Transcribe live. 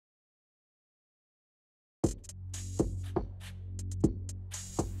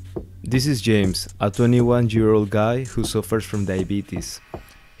This is James, a 21-year-old guy who suffers from diabetes.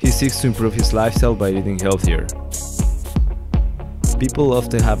 He seeks to improve his lifestyle by eating healthier. People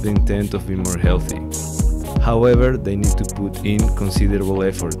often have the intent of being more healthy. However, they need to put in considerable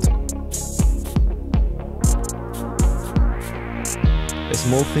effort.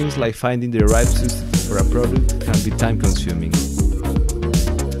 Small things like finding the right substitute for a product can be time-consuming.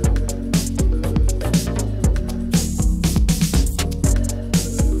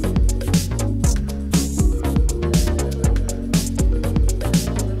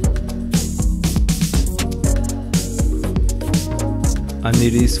 And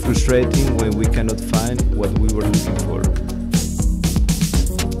it is frustrating when we cannot find what we were looking for.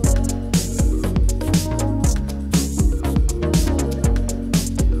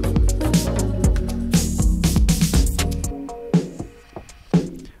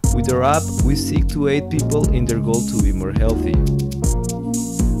 With our app, we seek to aid people in their goal to be more healthy.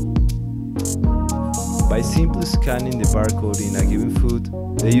 By simply scanning the barcode in a given food,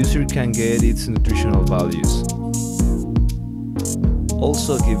 the user can get its nutritional values,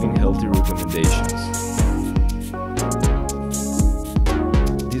 also giving healthy recommendations.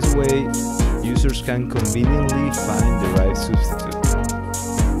 This way, users can conveniently find the right substitute.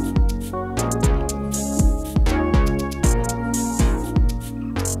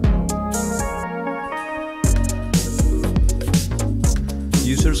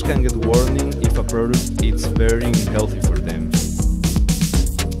 Users can get warning if a product is very unhealthy for them.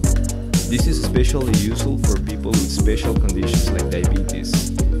 This is especially useful for people with special conditions like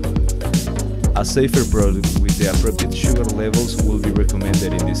diabetes. A safer product with the appropriate sugar levels will be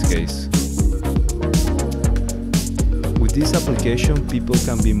recommended in this case. With this application, people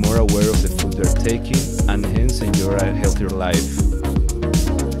can be more aware of the food they're taking and hence enjoy a healthier life.